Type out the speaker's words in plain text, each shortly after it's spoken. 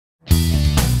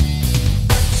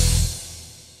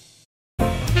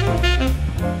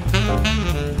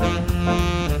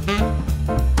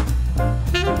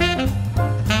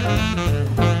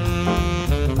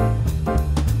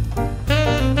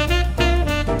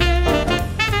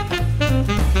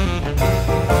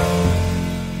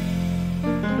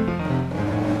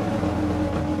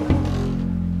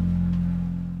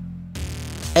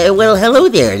Well, hello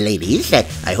there, ladies.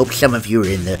 I hope some of you are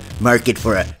in the market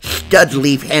for a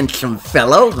stud-leaf handsome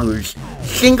fellow who's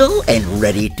single and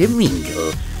ready to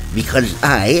mingle. Because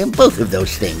I am both of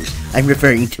those things. I'm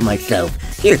referring to myself.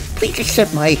 Here, please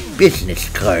accept my business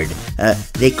card.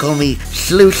 They call me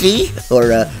Sluicey,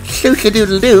 or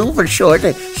Sluicy-doodle-doo for short.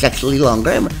 Sexually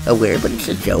longer, I'm aware, but it's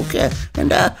a joke.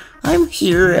 And I'm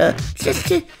here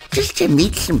just to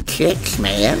meet some chicks,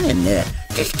 man, and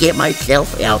just get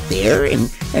myself out there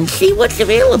and see what's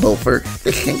available for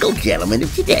the single gentleman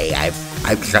of today.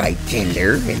 I've tried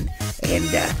Tinder and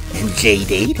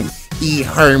JDate and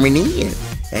eHarmony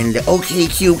and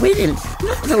OkCupid, and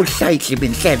none of those sites have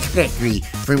been satisfactory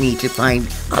for me to find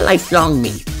a lifelong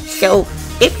mate. So,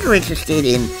 if you're interested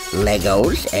in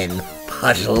Legos and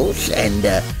puzzles and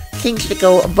things that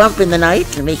go bump in the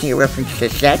night, and making a reference to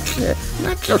sex,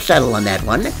 not so subtle on that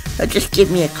one, just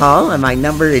give me a call, and my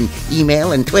number and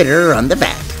email and Twitter are on the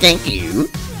back. Thank you.